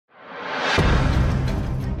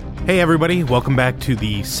Hey everybody, welcome back to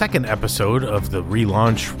the second episode of the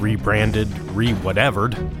relaunched, rebranded,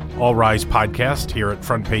 re-whatevered All Rise podcast here at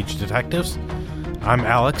Front Page Detectives. I'm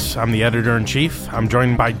Alex, I'm the editor-in-chief. I'm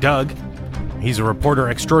joined by Doug. He's a reporter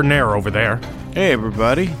extraordinaire over there. Hey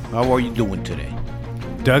everybody, how are you doing today?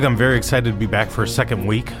 Doug, I'm very excited to be back for a second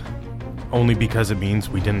week, only because it means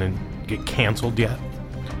we didn't get canceled yet.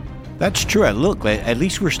 That's true. Look, at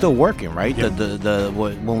least we're still working, right? Yep.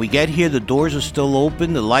 When we get here, the doors are still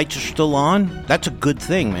open, the lights are still on. That's a good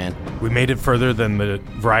thing, man. We made it further than the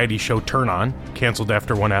variety show Turn On, canceled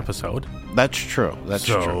after one episode. That's true.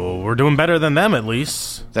 So we're doing better than them, at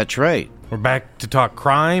least. That's right. We're back to talk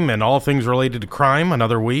crime and all things related to crime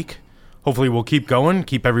another week. Hopefully we'll keep going,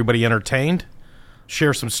 keep everybody entertained,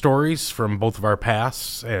 share some stories from both of our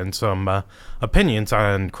pasts, and some opinions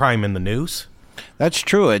on crime in the news. That's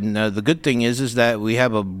true, and the good thing is that we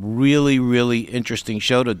have a really, really interesting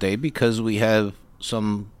show today because we have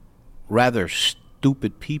some rather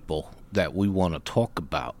stupid people that we want to talk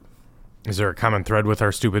about. Is there a common thread with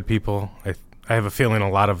our stupid people? I have a feeling a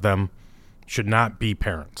lot of them should not be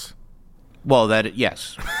parents. Well,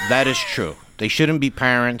 yes, that is true. They shouldn't be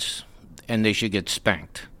parents, and they should get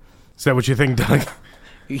spanked. Is that what you think, Doug?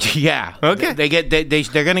 Yeah. Okay.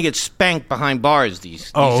 They're going to get spanked behind bars,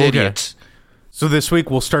 these idiots. So this week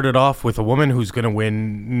we'll start it off with a woman who's going to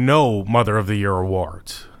win no Mother of the Year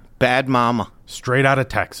awards. Bad mama. Straight out of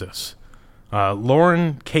Texas.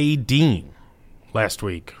 Lauren K. Dean, last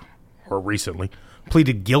week, or recently,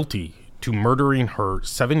 pleaded guilty to murdering her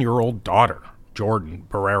 7-year-old daughter, Jordan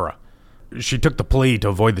Barrera. She took the plea to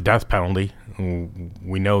avoid the death penalty.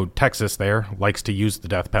 We know Texas there likes to use the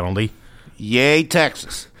death penalty. Yay,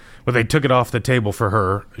 Texas. But they took it off the table for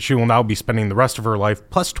her. She will now be spending the rest of her life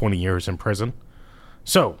plus 20 years in prison.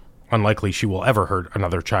 So, unlikely she will ever hurt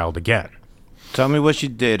another child again. Tell me what she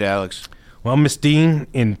did, Alex. Well, Miss Dean,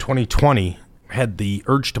 in 2020, had the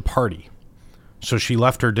urge to party. So she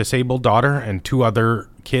left her disabled daughter and 2 other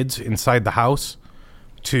kids inside the house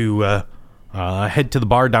to head to the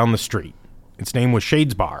bar down the street. Its name was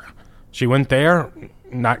Shade's Bar. She went there,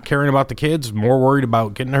 not caring about the kids, more worried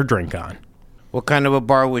about getting her drink on. What kind of a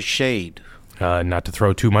bar was Shade? Not to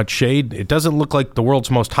throw too much shade, it doesn't look like the world's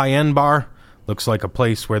most high-end bar. Looks like a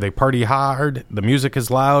place where they party hard, the music is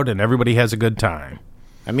loud, and everybody has a good time.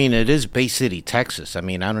 I mean, it is Bay City, Texas. I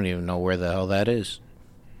mean, I don't even know where the hell that is.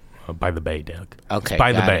 By the Bay, Doug. Okay, it's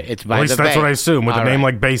by the Bay. It's by At least the that's Bay. what I assume, with All a name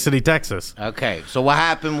right. like Bay City, Texas. Okay, so what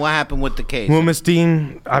happened? What happened with the case? Well, Miss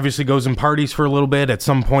Dean obviously goes and parties for a little bit. At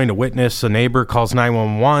some point, a neighbor, calls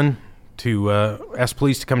 911 to ask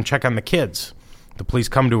police to come check on the kids. The police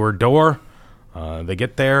come to her door. They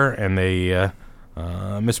get there, and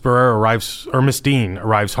Miss Dean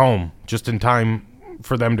arrives home just in time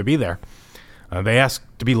for them to be there. They ask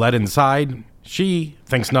to be let inside. She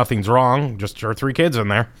thinks nothing's wrong, just her 3 kids in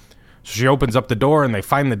there. So she opens up the door, and they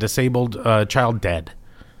find the disabled child dead.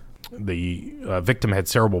 The victim had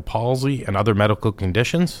cerebral palsy and other medical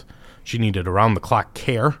conditions. She needed around-the-clock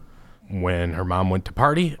care. When her mom went to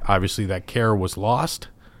party, obviously that care was lost,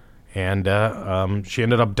 and she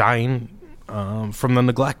ended up dying from the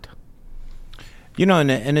neglect. You know,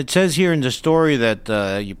 and it says here in the story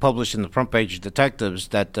that you published in the Front Page Detectives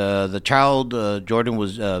that the child, Jordan,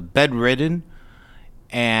 was bedridden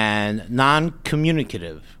and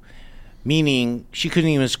non-communicative, meaning she couldn't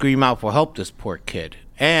even scream out for help, this poor kid.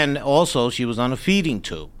 And also, she was on a feeding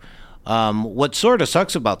tube. What sort of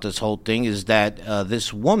sucks about this whole thing is that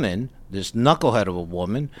this woman, this knucklehead of a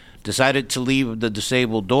woman, decided to leave the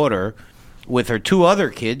disabled daughter with her 2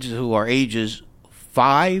 other kids who are ages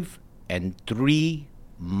 5 and 3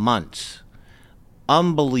 months.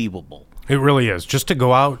 Unbelievable. It really is. Just to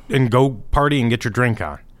go out and go party and get your drink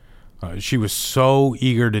on. She was so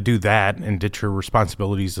eager to do that and ditch her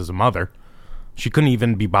responsibilities as a mother, she couldn't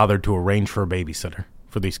even be bothered to arrange for a babysitter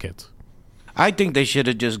for these kids. I think they should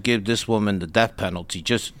have just given this woman the death penalty,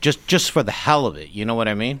 just for the hell of it. You know what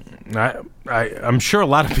I mean? I'm sure a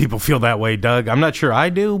lot of people feel that way, Doug. I'm not sure I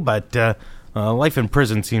do, but life in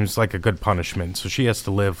prison seems like a good punishment. So she has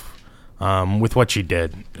to live with what she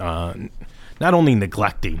did. Not only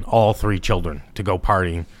neglecting all 3 children to go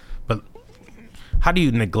partying, but how do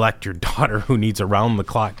you neglect your daughter who needs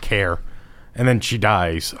around-the-clock care, and then she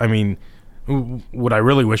dies? I mean, what I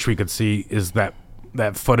really wish we could see is that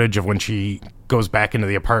footage of when she goes back into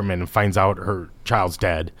the apartment and finds out her child's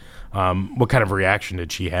dead. What kind of reaction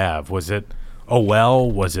did she have? Was it, oh well?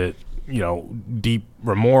 Was it, deep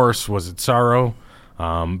remorse? Was it sorrow?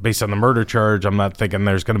 Based on the murder charge, I'm not thinking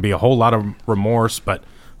there's going to be a whole lot of remorse, but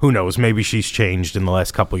who knows? Maybe she's changed in the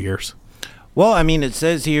last couple of years. Well, I mean, it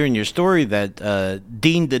says here in your story that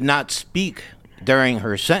Dean did not speak during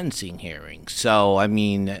her sentencing hearing. So, I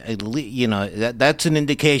mean, that's an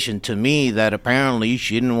indication to me that apparently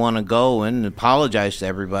she didn't want to go and apologize to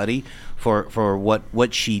everybody for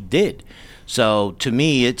what she did. So, to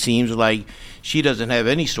me, it seems like she doesn't have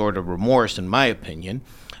any sort of remorse, in my opinion.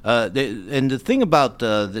 And the thing about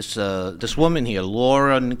this woman here,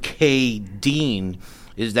 Lauren K. Dean,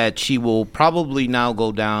 is that she will probably now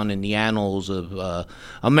go down in the annals of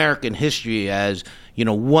American history as,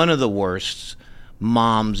 one of the worst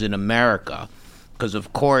moms in America. Because,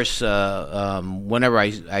 of course, whenever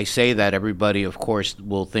I say that, everybody, of course,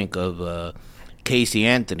 will think of Casey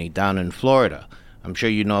Anthony down in Florida. I'm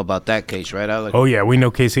sure you know about that case, right, Alex? Oh, yeah, we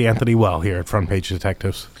know Casey Anthony well here at Front Page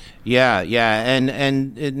Detectives. Yeah, and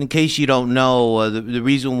in case you don't know, the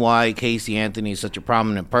reason why Casey Anthony is such a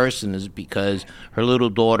prominent person is because her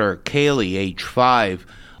little daughter, Kaylee, age 5,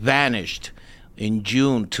 vanished in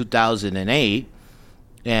June 2008,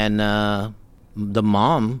 and the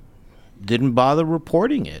mom didn't bother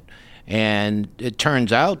reporting it. And it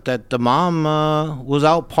turns out that the mom was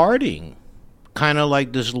out partying, kind of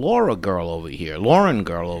like this Lauren girl over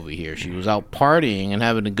here. She was out partying and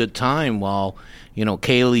having a good time while,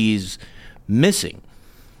 Kaylee's missing.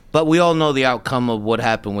 But we all know the outcome of what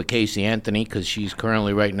happened with Casey Anthony, because she's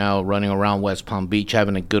currently right now running around West Palm Beach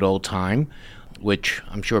having a good old time, which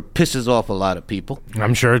I'm sure pisses off a lot of people.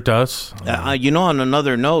 I'm sure it does. On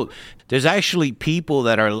another note, there's actually people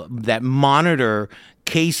that monitor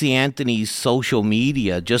Casey Anthony's social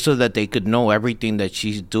media just so that they could know everything that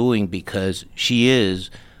she's doing, because she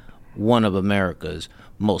is one of America's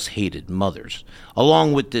most hated mothers,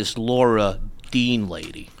 along with this Laura Dean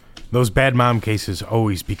lady. Those bad mom cases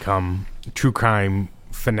always become true crime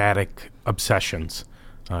fanatic obsessions.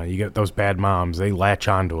 You get those bad moms, they latch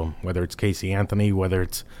onto them, whether it's Casey Anthony, whether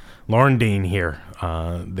it's Lauren Dean here.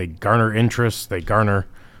 They garner interest, they garner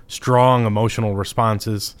strong emotional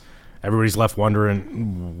responses. Everybody's left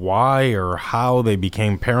wondering why or how they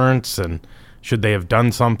became parents, and should they have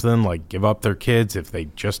done something like give up their kids if they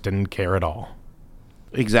just didn't care at all.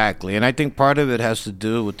 Exactly. And I think part of it has to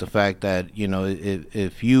do with the fact that,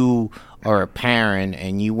 if you are a parent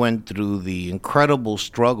and you went through the incredible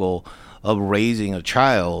struggle of raising a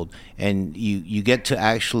child, and you get to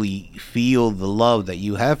actually feel the love that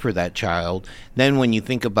you have for that child, then when you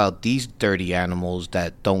think about these dirty animals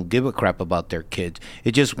that don't give a crap about their kids,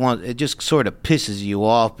 it just sort of pisses you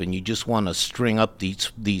off, and you just want to string up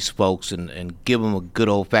these folks and give them a good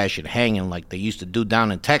old-fashioned hanging like they used to do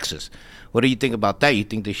down in Texas. What do you think about that? You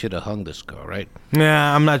think they should have hung this girl, right?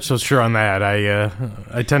 Yeah, I'm not so sure on that.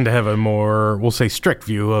 I tend to have a more, we'll say, strict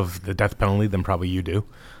view of the death penalty than probably you do.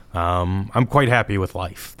 I'm quite happy with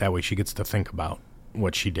life. That way she gets to think about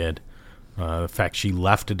what she did. The fact she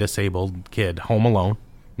left a disabled kid home alone,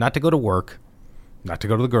 not to go to work, not to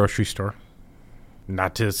go to the grocery store,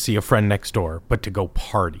 not to see a friend next door, but to go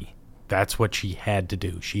party. That's what she had to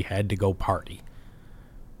do. She had to go party.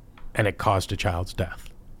 And it caused a child's death.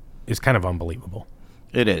 It's kind of unbelievable.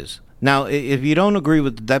 It is. Now, if you don't agree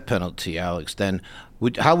with the death penalty, Alex, then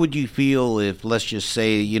how would you feel if, let's just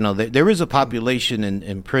say, there is a population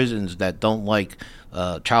in prisons that don't like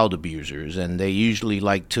child abusers, and they usually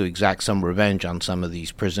like to exact some revenge on some of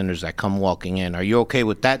these prisoners that come walking in. Are you okay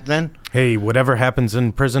with that then? Hey, whatever happens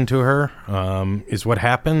in prison to her is what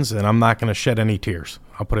happens, and I'm not going to shed any tears.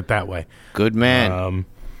 I'll put it that way. Good man.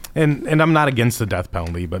 And I'm not against the death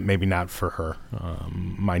penalty, but maybe not for her.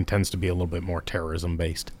 Mine tends to be a little bit more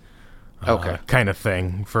terrorism-based kind of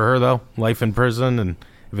thing. For her, though, life in prison, and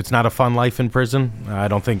if it's not a fun life in prison, I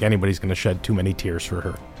don't think anybody's going to shed too many tears for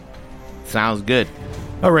her. Sounds good.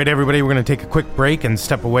 All right, everybody, we're going to take a quick break and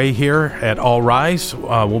step away here at All Rise.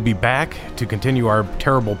 We'll be back to continue our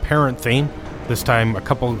terrible parent theme, this time a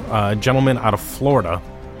couple gentlemen out of Florida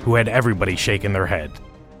who had everybody shaking their head.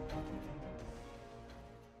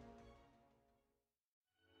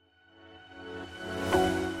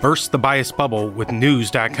 Burst the bias bubble with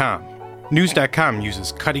News.com. News.com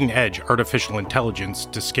uses cutting-edge artificial intelligence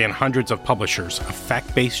to scan hundreds of publishers of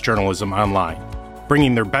fact-based journalism online,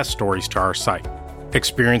 bringing their best stories to our site.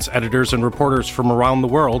 Experienced editors and reporters from around the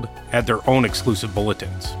world add their own exclusive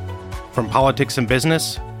bulletins. From politics and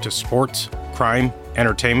business to sports, crime,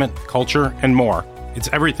 entertainment, culture, and more, it's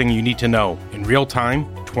everything you need to know in real time,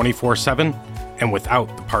 24/7, and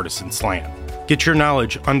without the partisan slant. Get your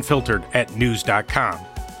knowledge unfiltered at News.com.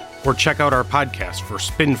 Or check out our podcast for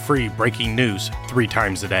spin-free breaking news 3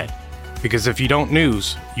 times a day. Because if you don't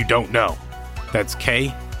news, you don't know. That's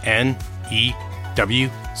KNEWZ.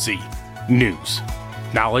 News.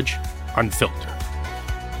 Knowledge unfiltered.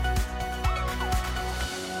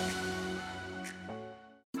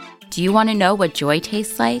 Do you want to know what joy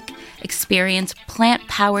tastes like? Experience Plant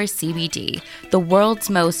Power CBD, the world's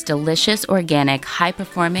most delicious, organic,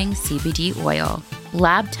 high-performing CBD oil.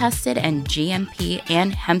 Lab-tested and GMP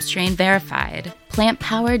and hemp strain verified, Plant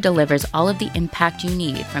Power delivers all of the impact you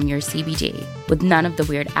need from your CBD with none of the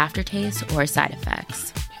weird aftertaste or side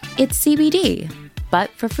effects. It's CBD, but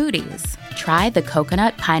for foodies. Try the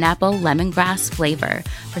coconut, pineapple, lemongrass flavor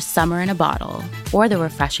for summer in a bottle, or the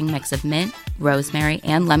refreshing mix of mint, rosemary,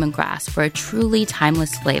 and lemongrass for a truly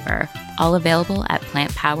timeless flavor, all available at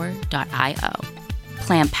plantpower.io.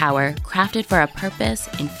 Plant Power, crafted for a purpose,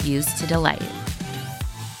 infused to delight.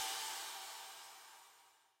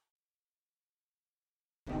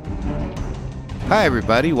 Hi,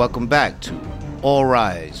 everybody. Welcome back to All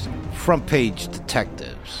Rise, Front Page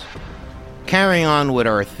Detectives. Carrying on with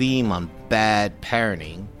our theme on bad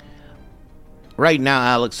parenting, right now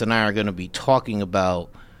Alex and I are going to be talking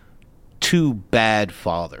about two bad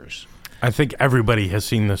fathers. I think everybody has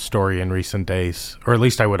seen this story in recent days, or at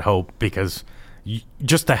least I would hope, because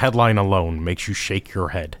just the headline alone makes you shake your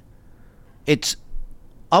head. It's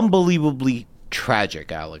unbelievably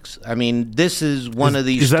tragic, Alex. I mean, this is one of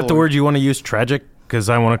these Is that the word you want to use, tragic? Because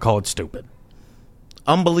I want to call it stupid.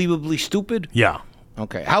 Unbelievably stupid? Yeah.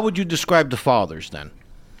 Okay. How would you describe the fathers then?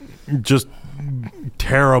 Just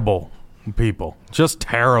terrible people. Just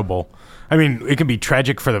terrible. I mean, it can be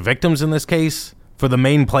tragic for the victims in this case. For the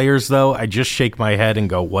main players, though, I just shake my head and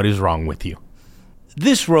go, what is wrong with you?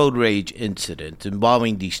 This road rage incident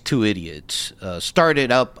involving these two idiots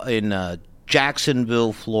started up in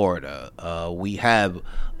Jacksonville, Florida. We have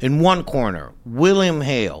in one corner William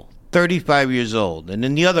Hale, 35 years old, and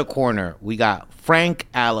in the other corner we got Frank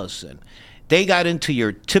Allison. They got into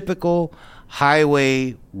your typical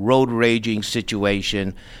highway road raging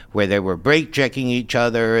situation where they were brake checking each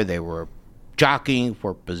other, they were jockeying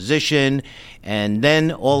for position, and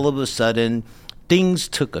then all of a sudden things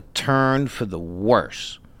took a turn for the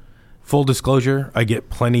worse. Full disclosure, I get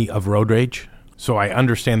plenty of road rage, so I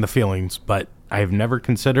understand the feelings, but I have never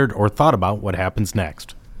considered or thought about what happens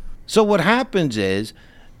next. So what happens is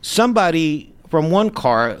somebody from one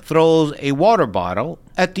car throws a water bottle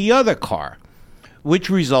at the other car,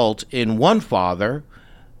 which results in one father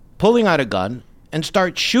pulling out a gun and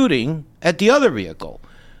start shooting at the other vehicle.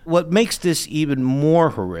 What makes this even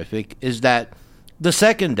more horrific is that the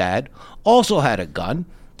second dad also had a gun,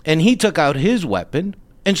 and he took out his weapon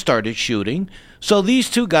and started shooting. So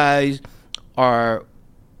these two guys are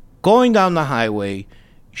going down the highway,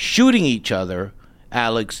 shooting each other,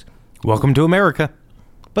 Alex. Welcome to America.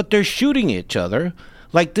 But they're shooting each other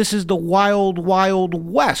like this is the wild, wild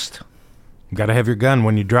west. You got to have your gun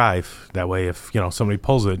when you drive. That way, if somebody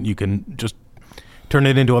pulls it, you can just turn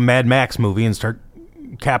it into a Mad Max movie and start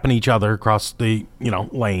capping each other across the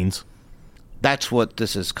lanes. That's what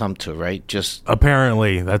this has come to, right? Just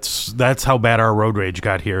apparently, that's how bad our road rage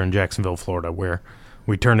got here in Jacksonville, Florida, where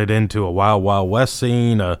we turn it into a Wild Wild West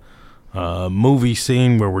scene, a movie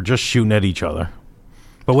scene where we're just shooting at each other.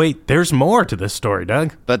 But wait, there's more to this story,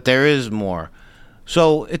 Doug. But there is more.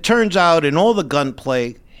 So it turns out in all the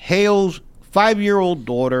gunplay, Hale's 5-year-old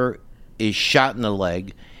daughter is shot in the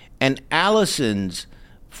leg, and Allison's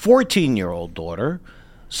 14-year-old daughter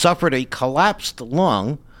suffered a collapsed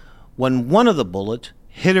lung when one of the bullets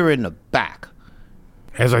hit her in the back.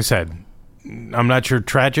 As I said, I'm not sure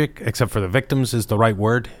tragic, except for the victims, is the right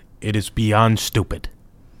word. It is beyond stupid.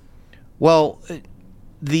 Well,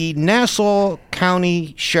 the Nassau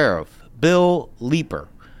County Sheriff, Bill Leeper,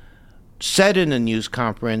 said in a news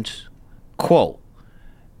conference, quote,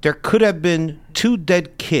 "There could have been 2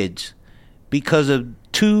 dead kids because of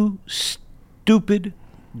 2 stupid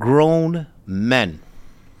grown men."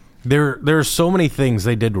 There are so many things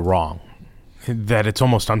they did wrong that it's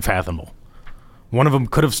almost unfathomable. One of them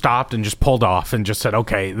could have stopped and just pulled off and just said,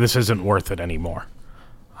 okay, this isn't worth it anymore.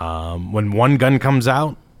 When one gun comes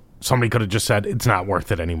out, somebody could have just said, it's not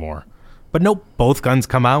worth it anymore. But nope, both guns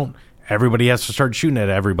come out. Everybody has to start shooting at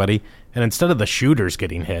everybody. And instead of the shooters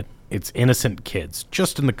getting hit, it's innocent kids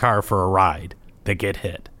just in the car for a ride that get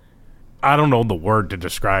hit. I don't know the word to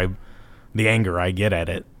describe the anger I get at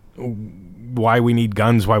it. Why we need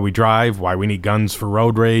guns, why we drive, why we need guns for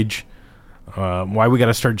road rage, why we got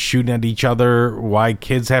to start shooting at each other, why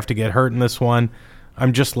kids have to get hurt in this one.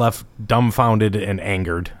 I'm just left dumbfounded and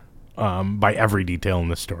angered by every detail in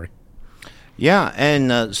this story. Yeah,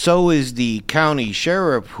 and so is the county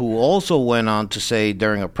sheriff, who also went on to say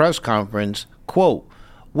during a press conference, quote,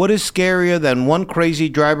 "What is scarier than one crazy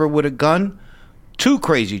driver with a gun? 2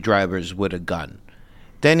 crazy drivers with a gun."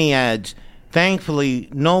 Then he adds, "Thankfully,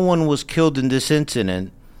 no one was killed in this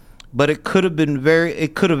incident, but it could have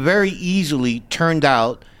very easily turned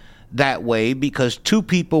out that way because two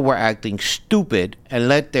people were acting stupid and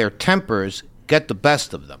let their tempers get the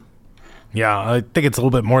best of them. Yeah, I think it's a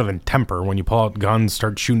little bit more than temper when you pull out guns,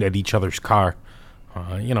 start shooting at each other's car.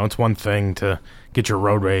 It's one thing to get your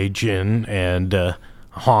road rage in and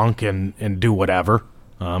honk and do whatever.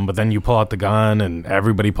 But then you pull out the gun and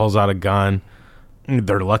everybody pulls out a gun.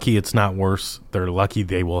 They're lucky it's not worse. They're lucky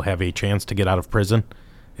they will have a chance to get out of prison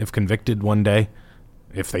if convicted one day,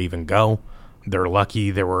 if they even go. They're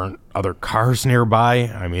lucky there weren't other cars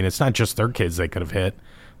nearby. I mean, it's not just their kids they could have hit.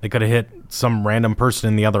 They could have hit some random person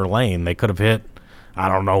in the other lane. They could have hit, I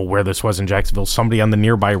don't know where this was in Jacksonville, somebody on the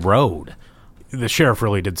nearby road. The sheriff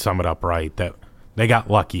really did sum it up right, that they got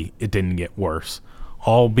lucky it didn't get worse.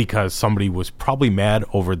 All because somebody was probably mad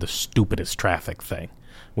over the stupidest traffic thing,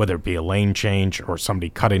 whether it be a lane change or somebody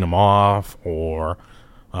cutting them off or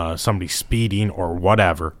somebody speeding or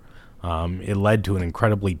whatever. It led to an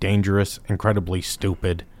incredibly dangerous, incredibly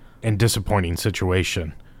stupid, and disappointing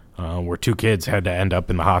situation where two kids had to end up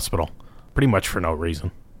in the hospital, pretty much for no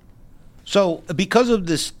reason. So, because of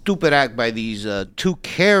this stupid act by these two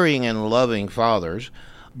caring and loving fathers,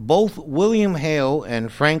 both William Hale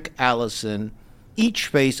and Frank Allison each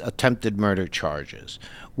face attempted murder charges,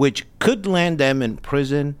 which could land them in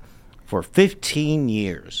prison for 15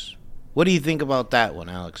 years. What do you think about that one,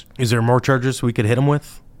 Alex? Is there more charges we could hit them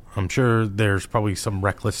with? I'm sure there's probably some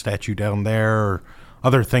reckless statute down there or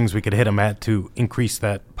other things we could hit them at to increase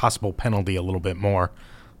that possible penalty a little bit more.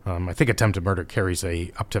 I think attempted murder carries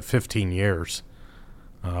up to 15 years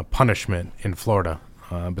punishment in Florida.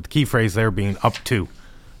 But the key phrase there being up to.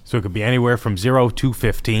 So it could be anywhere from 0 to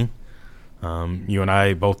 15. You and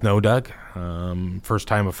I both know, Doug,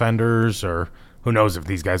 first-time offenders, or who knows if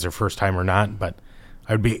these guys are first-time or not, but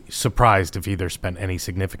I would be surprised if either spent any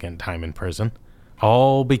significant time in prison,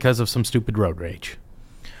 all because of some stupid road rage.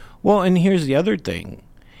 Well, and here's the other thing.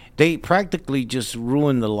 They practically just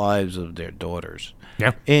ruined the lives of their daughters.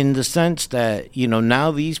 Yeah. In the sense that,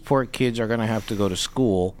 now these poor kids are going to have to go to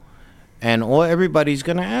school, and everybody's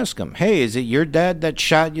going to ask them, hey, is it your dad that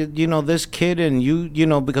shot this kid and you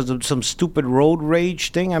because of some stupid road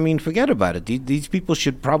rage thing? I mean, forget about it. These people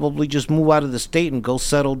should probably just move out of the state and go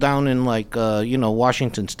settle down in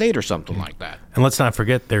Washington State or something like that. And let's not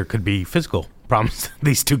forget there could be physical problems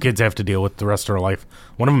these two kids have to deal with the rest of their life.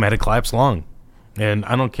 One of them had a collapsed lung. And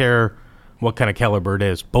I don't care what kind of caliber it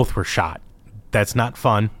is. Both were shot. That's not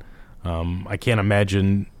fun. I can't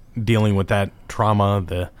imagine dealing with that trauma,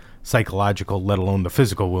 the psychological, let alone the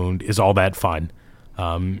physical wound, is all that fun.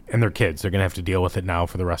 And they're kids. They're going to have to deal with it now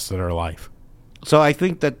for the rest of their life. So I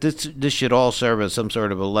think that this should all serve as some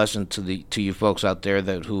sort of a lesson to you folks out there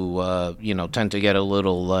who tend to get a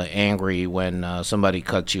little angry when somebody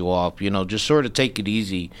cuts you off. Just sort of take it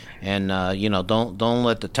easy and don't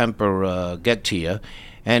let the temper get to you.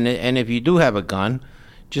 And if you do have a gun,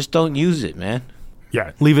 just don't use it, man.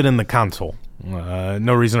 Yeah, leave it in the console.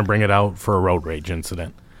 No reason to bring it out for a road rage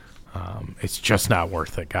incident. It's just not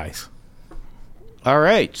worth it, guys. All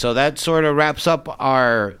right, so that sort of wraps up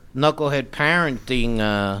our knucklehead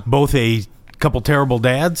parenting. Both a couple terrible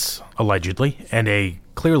dads, allegedly, and a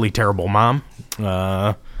clearly terrible mom.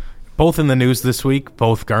 Both in the news this week,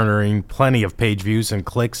 both garnering plenty of page views and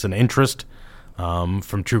clicks and interest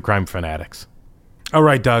from true crime fanatics. All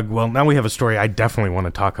right, Doug, well, now we have a story I definitely want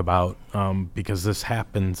to talk about because this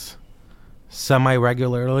happens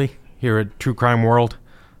semi-regularly here at True Crime World,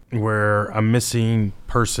 where a missing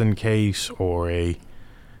person case or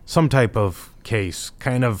some type of case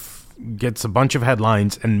kind of gets a bunch of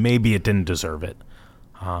headlines and maybe it didn't deserve it.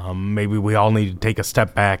 Maybe we all need to take a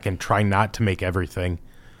step back and try not to make everything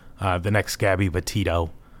the next Gabby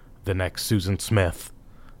Petito, the next Susan Smith,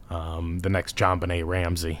 the next JonBenet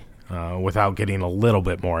Ramsey, without getting a little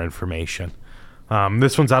bit more information.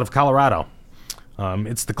 This one's out of Colorado.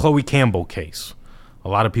 It's the Chloe Campbell case. A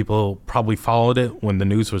lot of people probably followed it when the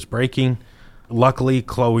news was breaking. Luckily,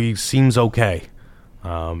 Chloe seems okay.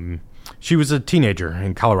 She was a teenager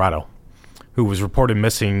in Colorado who was reported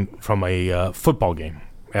missing from a football game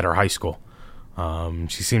at her high school.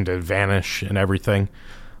 She seemed to vanish and everything.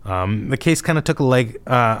 The case kind of took a leg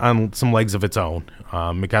on some legs of its own.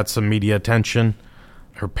 It got some media attention.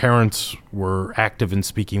 Her parents were active in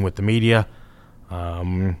speaking with the media.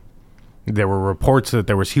 There were reports that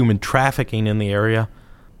there was human trafficking in the area.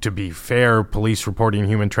 To be fair, police reporting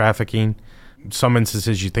human trafficking. Some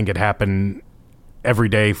instances you think it happened every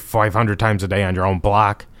day, 500 times a day on your own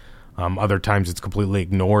block. Other times it's completely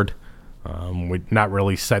ignored. We're not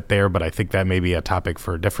really set there, but I think that may be a topic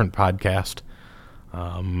for a different podcast.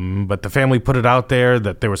 But the family put it out there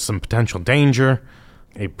that there was some potential danger.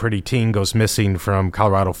 A pretty teen goes missing from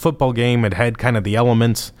Colorado football game. It had kind of the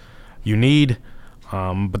elements you need.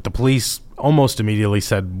 But the police almost immediately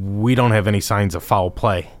said, we don't have any signs of foul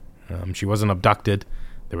play. She wasn't abducted.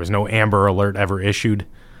 There was no Amber Alert ever issued.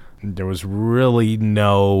 There was really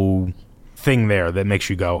no thing there that makes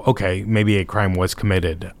you go, okay, maybe a crime was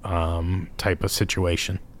committed, type of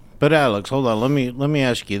situation. But Alex, hold on. Let me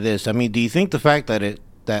ask you this. I mean, do you think the fact that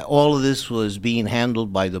all of this was being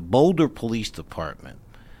handled by the Boulder Police Department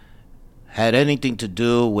had anything to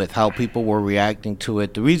do with how people were reacting to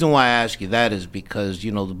it? The reason why I ask you that is because,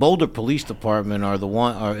 the Boulder Police Department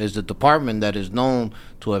is the department that is known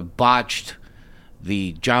to have botched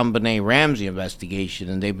the John Benet Ramsey investigation,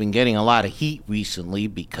 and they've been getting a lot of heat recently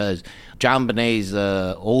because John Benet's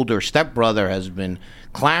older stepbrother has been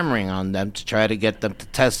clamoring on them to try to get them to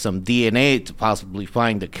test some DNA to possibly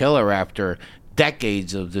find the killer after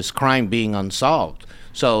decades of this crime being unsolved.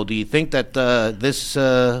 So do you think that this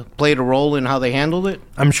played a role in how they handled it?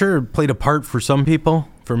 I'm sure it played a part for some people.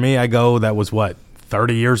 For me, I go, that was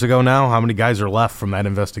 30 years ago now? How many guys are left from that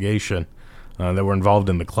investigation that were involved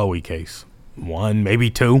in the Chloe case? 1, maybe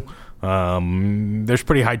 2. There's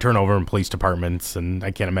pretty high turnover in police departments, and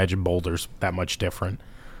I can't imagine Boulder's that much different.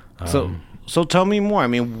 So tell me more. I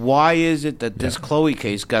mean, why is it that this Chloe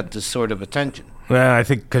case got this sort of attention? Well, I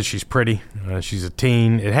think because she's pretty. She's a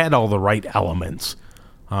teen. It had all the right elements.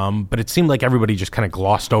 But it seemed like everybody just kind of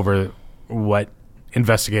glossed over what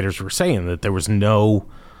investigators were saying, that there was no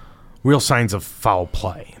real signs of foul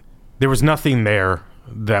play. There was nothing there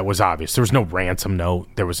that was obvious. There was no ransom note.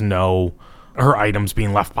 There was no her items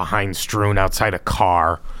being left behind strewn outside a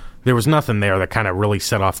car. There was nothing there that kind of really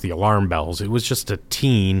set off the alarm bells. It was just a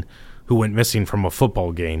teen who went missing from a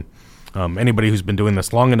football game. Anybody who's been doing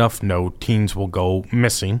this long enough know teens will go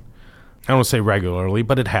missing. I don't want to say regularly,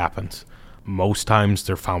 but it happens. Most times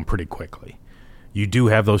they're found pretty quickly. You do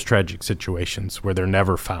have those tragic situations where they're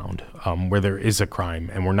never found, where there is a crime,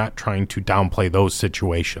 and we're not trying to downplay those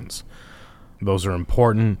situations. Those are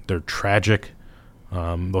important. They're tragic.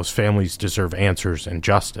 Those families deserve answers and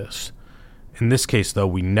justice. In this case, though,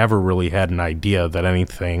 we never really had an idea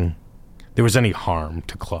that there was any harm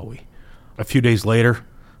to Chloe. A few days later,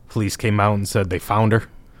 police came out and said they found her.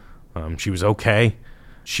 She was okay.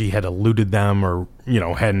 She had eluded them or,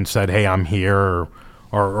 hadn't said, hey, I'm here,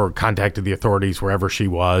 or contacted the authorities wherever she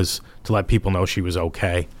was to let people know she was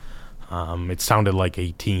okay. It sounded like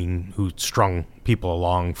a teen who strung people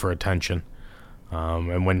along for attention.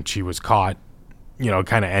 And when she was caught, it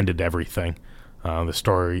kind of ended everything. The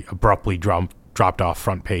story abruptly dropped off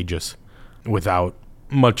front pages without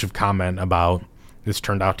much of comment about this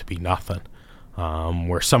turned out to be nothing.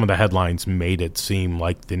 Where some of the headlines made it seem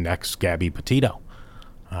like the next Gabby Petito.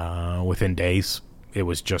 Within days, it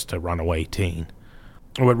was just a runaway teen.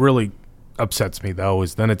 What really upsets me, though,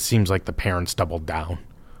 is then it seems like the parents doubled down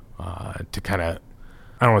to kind of,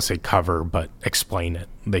 I don't want to say cover, but explain it.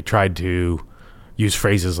 They tried to use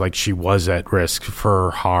phrases like she was at risk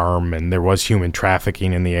for harm and there was human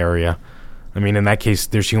trafficking in the area. I mean, in that case,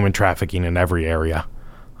 there's human trafficking in every area.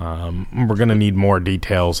 We're going to need more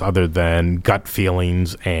details other than gut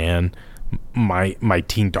feelings and my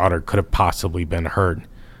teen daughter could have possibly been hurt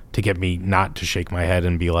to get me not to shake my head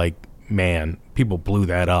and be like, man, people blew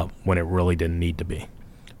that up when it really didn't need to be.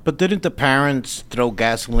 But didn't the parents throw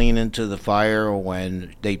gasoline into the fire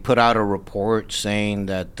when they put out a report saying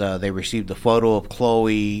that they received a photo of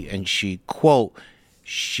Chloe and she, quote,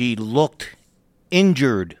 she looked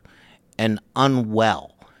injured and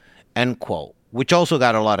unwell, end quote, which also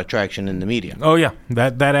got a lot of traction in the media. Oh, yeah.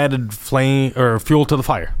 That added fuel to the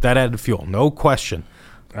fire. That added fuel, no question.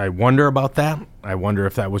 I wonder about that. I wonder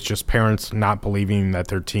if that was just parents not believing that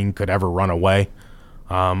their teen could ever run away.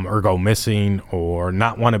 Or go missing, or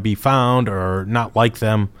not want to be found, or not like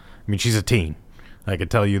them. I mean, she's a teen. I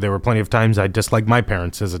could tell you there were plenty of times I disliked my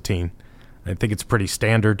parents as a teen. I think it's pretty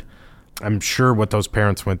standard. I'm sure what those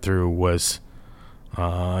parents went through was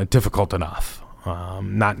difficult enough.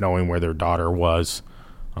 Not knowing where their daughter was,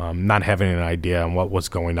 not having an idea on what was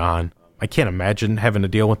going on. I can't imagine having to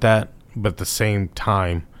deal with that, but at the same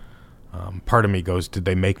time, part of me goes, did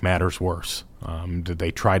they make matters worse? Did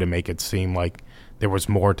they try to make it seem like there was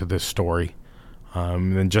more to this story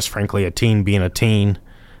than just, frankly, a teen being a teen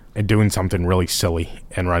and doing something really silly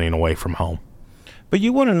and running away from home? But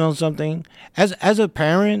you want to know something? As a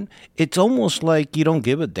parent, it's almost like you don't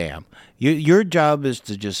give a damn. Your job is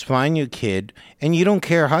to just find your kid, and you don't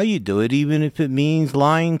care how you do it, even if it means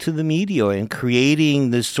lying to the media and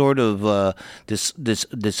creating this sort of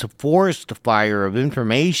this forest fire of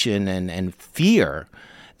information and fear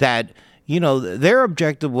that. Their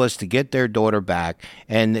objective was to get their daughter back,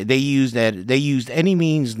 and they used any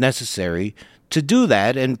means necessary to do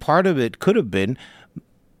that. And part of it could have been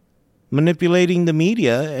manipulating the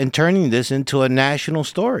media and turning this into a national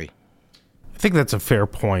story. I think that's a fair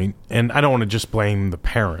point, and I don't want to just blame the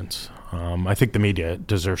parents. I think the media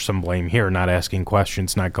deserves some blame here, not asking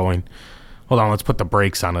questions, not going, hold on, let's put the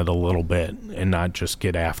brakes on it a little bit and not just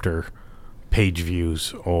get after page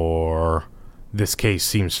views or this case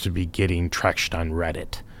seems to be getting trashed on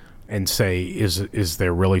Reddit and say, is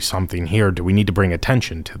there really something here? Do we need to bring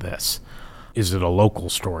attention to this? Is it a local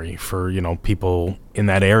story for, people in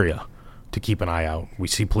that area to keep an eye out? We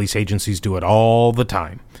see police agencies do it all the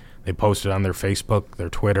time. They post it on their Facebook, their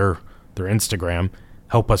Twitter, their Instagram.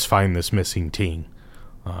 Help us find this missing teen.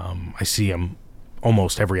 I see them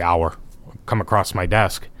almost every hour come across my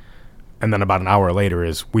desk, and then about an hour later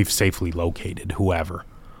is we've safely located whoever.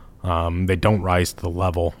 They don't rise to the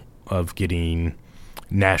level of getting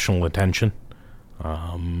national attention.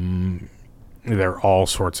 There are all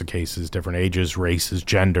sorts of cases, different ages, races,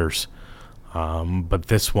 genders. But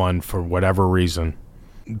this one, for whatever reason,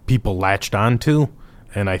 people latched onto,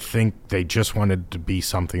 and I think they just wanted to be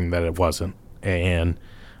something that it wasn't. And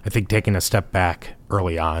I think taking a step back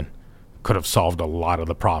early on could have solved a lot of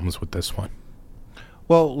the problems with this one.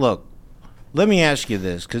 Well, look, let me ask you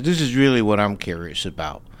this, because this is really what I'm curious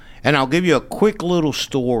about. And I'll give you a quick little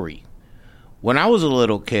story. When I was a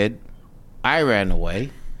little kid, I ran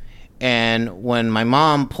away. And when my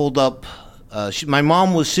mom pulled up, my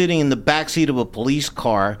mom was sitting in the backseat of a police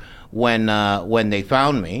car when they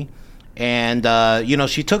found me. And,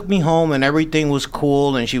 she took me home and everything was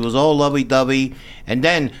cool and she was all lovey-dovey. And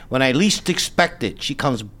then when I least expect it, she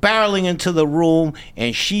comes barreling into the room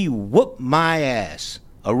and she whooped my ass.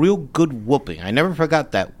 A real good whooping. I never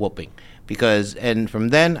forgot that whooping. And from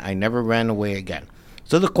then, I never ran away again.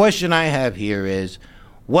 So the question I have here is,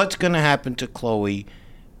 what's going to happen to Chloe?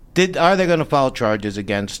 Are they going to file charges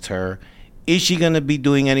against her? Is she going to be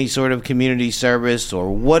doing any sort of community service,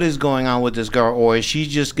 or what is going on with this girl? Or is she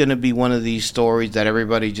just going to be one of these stories that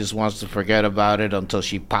everybody just wants to forget about it until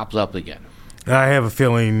she pops up again? I have a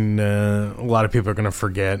feeling a lot of people are going to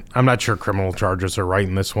forget. I'm not sure criminal charges are right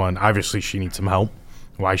in this one. Obviously, she needs some help.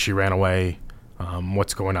 Why she ran away,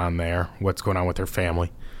 what's going on there, what's going on with her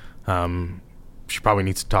family. She probably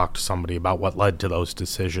needs to talk to somebody about what led to those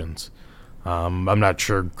decisions. I'm not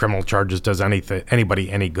sure criminal charges does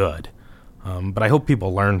anybody any good. But I hope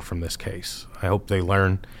people learn from this case. I hope they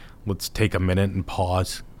learn, let's take a minute and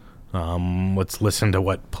pause. Let's listen to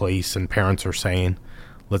what police and parents are saying.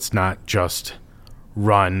 Let's not just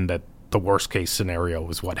run that the worst case scenario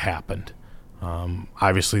is what happened.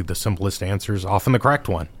 Obviously, the simplest answer is often the correct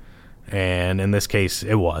one. And in this case,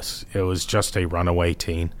 it was. It was just a runaway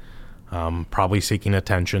teen, probably seeking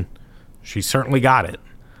attention. She certainly got it.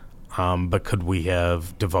 But could we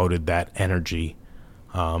have devoted that energy,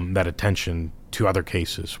 that attention to other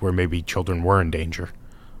cases where maybe children were in danger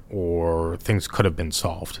or things could have been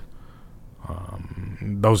solved?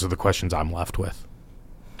 Those are the questions I'm left with.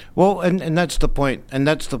 Well, and that's the point,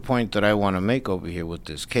 that I want to make over here with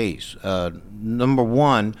this case. Number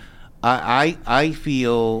one, I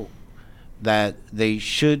feel that they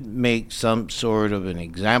should make some sort of an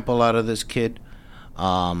example out of this kid.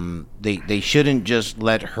 They shouldn't just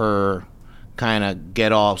let her kind of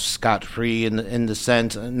get off scot-free in the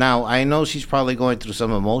sense. Now, I know she's probably going through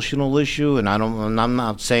some emotional issue, and I'm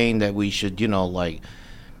not saying that we should,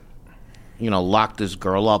 lock this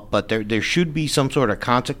girl up, but there should be some sort of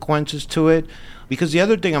consequences to it. Because the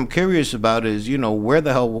other thing I'm curious about is, where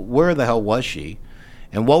the hell was she,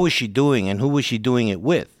 and what was she doing, and who was she doing it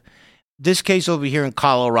with? This case over here in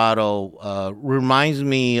Colorado reminds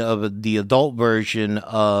me of the adult version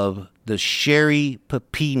of the Sherry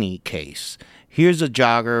Papini case. Here's a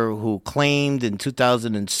jogger who claimed in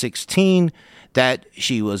 2016 that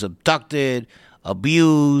she was abducted,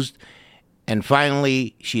 abused, and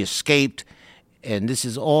finally she escaped. And this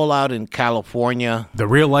is all out in California. The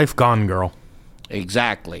real life Gone Girl.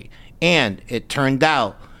 Exactly. And it turned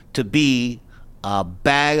out to be a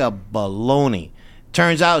bag of baloney.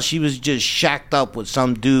 Turns out she was just shacked up with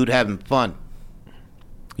some dude having fun.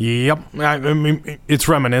 Yep. I mean, it's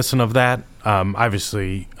reminiscent of that.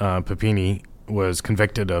 Obviously, Papini was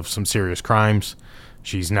convicted of some serious crimes.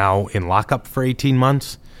 She's now in lockup for 18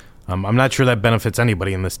 months. I'm not sure that benefits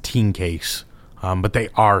anybody in this teen case, but they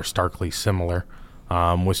are starkly similar,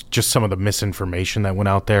 with just some of the misinformation that went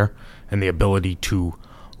out there and the ability to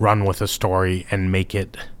run with a story and make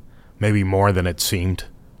it maybe more than it seemed,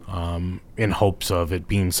 in hopes of it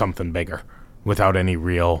being something bigger without any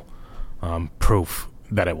real proof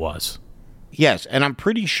that it was. Yes, and I'm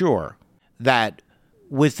pretty sure that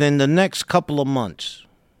within the next couple of months,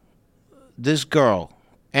 this girl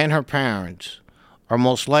and her parents are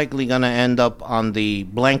most likely going to end up on the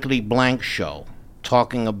blankety blank show,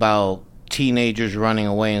 talking about teenagers running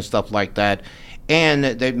away and stuff like that. And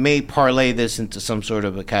they may parlay this into some sort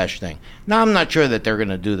of a cash thing. Now, I'm not sure that they're going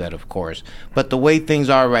to do that, of course. But the way things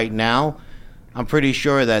are right now, I'm pretty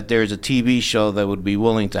sure that there's a TV show that would be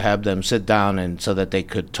willing to have them sit down and so that they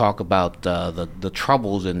could talk about the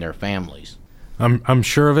troubles in their families. I'm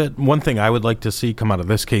sure of it. One thing I would like to see come out of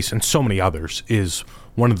this case and so many others is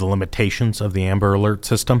one of the limitations of the Amber Alert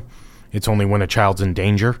system. It's only when a child's in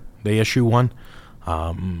danger they issue one.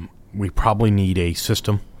 We probably need a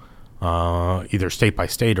system, either state by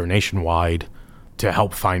state or nationwide, to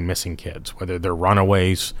help find missing kids, whether they're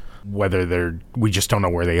runaways, whether we just don't know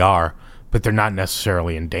where they are, but they're not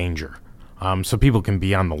necessarily in danger. So people can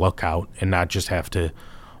be on the lookout and not just have to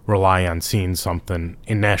rely on seeing something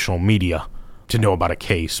in national media to know about a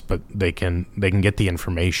case, but they can get the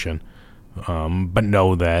information, but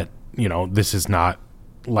know that, this is not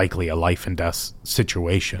likely a life and death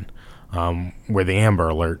situation, where the Amber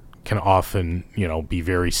Alert can often, be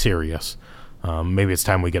very serious. Maybe it's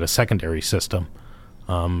time we get a secondary system,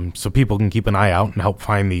 so people can keep an eye out and help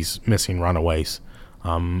find these missing runaways,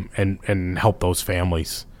 and help those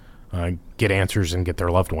families get answers and get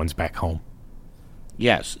their loved ones back home.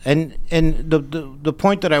 Yes, and the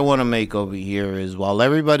point that I want to make over here is, while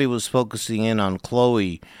everybody was focusing in on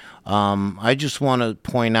Chloe, I just want to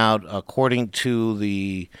point out, according to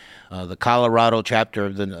the Colorado chapter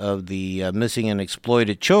of the Missing and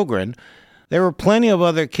Exploited Children, there were plenty of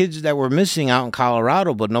other kids that were missing out in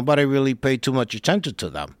Colorado, but nobody really paid too much attention to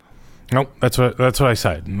them. No, that's what I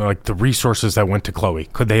said. Like, the resources that went to Chloe,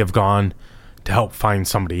 could they have gone to help find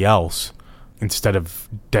somebody else instead of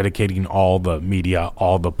dedicating all the media,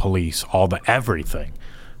 all the police, all the everything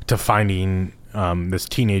to finding this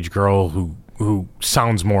teenage girl who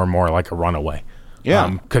sounds more and more like a runaway?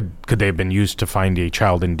 Yeah. Could they have been used to find a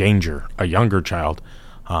child in danger, a younger child?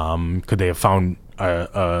 Could they have found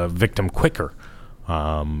a victim quicker?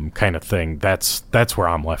 Kind of thing. That's where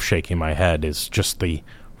I'm left shaking my head, is just the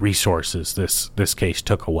resources this case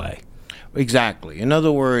took away. Exactly. In other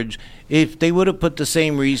words, if they would have put the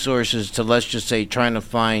same resources to, let's just say, trying to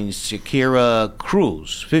find Shakira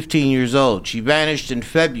Cruz, 15 years old. She vanished in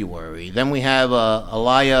February. Then we have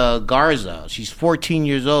Alaya Garza. She's 14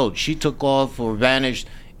 years old. She took off or vanished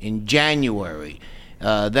in January.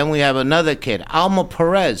 Then we have another kid, Alma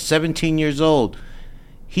Perez, 17 years old.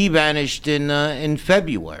 He vanished in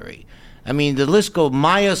February. I mean, the list goes.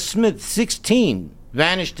 Maya Smith, 16,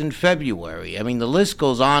 vanished in February. I mean, the list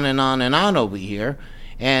goes on and on and on over here.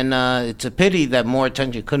 And it's a pity that more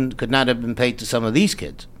attention could not have been paid to some of these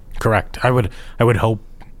kids. Correct. I would hope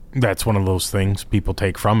that's one of those things people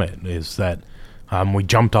take from it, is that we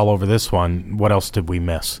jumped all over this one. What else did we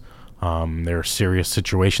miss? There are serious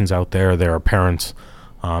situations out there. There are parents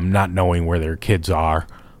not knowing where their kids are.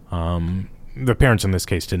 The parents in this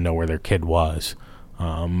case didn't know where their kid was.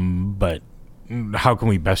 But how can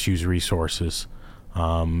we best use resources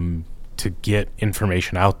to get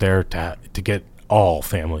information out there, to get all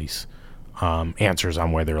families answers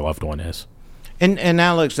on where their loved one is? And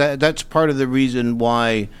Alex, that's part of the reason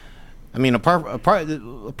why. I mean,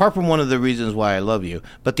 apart from one of the reasons why I love you,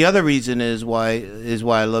 but the other reason is why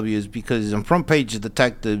I love you is because on Front Page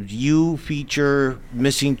Detectives, you feature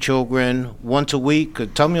missing children once a week.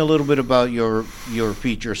 Tell me a little bit about your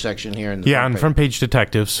feature section here in the on Front Page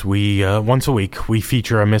Detectives, we once a week we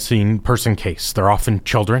feature a missing person case. They're often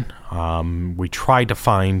children. We try to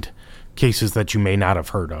find cases that you may not have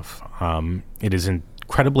heard of. It is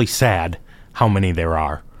incredibly sad how many there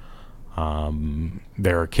are.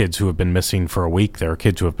 There are kids who have been missing for a week. There are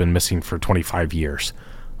kids who have been missing for 25 years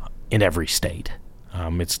in every state.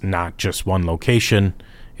 It's not just one location.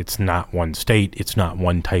 It's not one state. It's not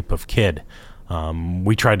one type of kid.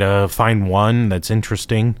 We try to find one that's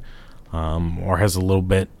interesting or has a little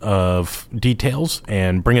bit of details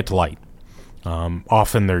and bring it to light.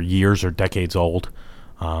 Often they're years or decades old,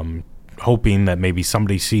 hoping that maybe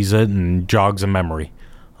somebody sees it and jogs a memory.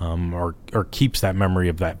 Or keeps that memory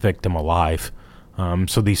of that victim alive,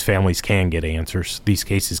 so these families can get answers. These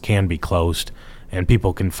cases can be closed, and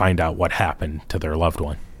people can find out what happened to their loved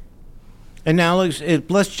one. And now,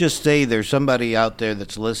 let's just say there's somebody out there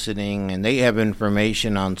that's listening, and they have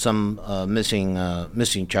information on some missing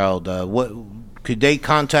child. What could they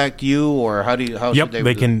contact you, or how should they?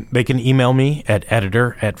 They can email me at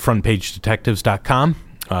editor@frontpagedetectives.com.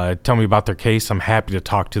 Tell me about their case. I'm happy to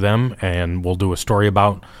talk to them, and we'll do a story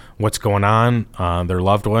about what's going on, their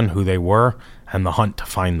loved one, who they were, and the hunt to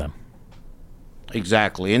find them.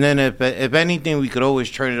 Exactly. And then if anything, we could always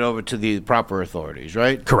turn it over to the proper authorities,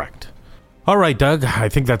 right? Correct. All right, Doug, I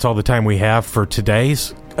think that's all the time we have for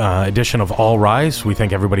today's edition of All Rise. We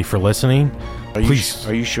thank everybody for listening. Are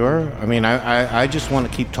you sure? I mean, I just want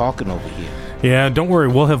to keep talking over here. Yeah, don't worry.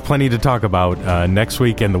 We'll have plenty to talk about next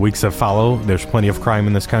week and the weeks that follow. There's plenty of crime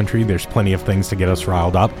in this country. There's plenty of things to get us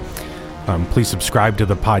riled up. Please subscribe to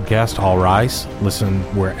the podcast, All Rise. Listen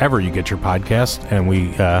wherever you get your podcast, and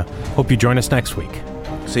we hope you join us next week.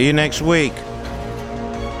 See you next week.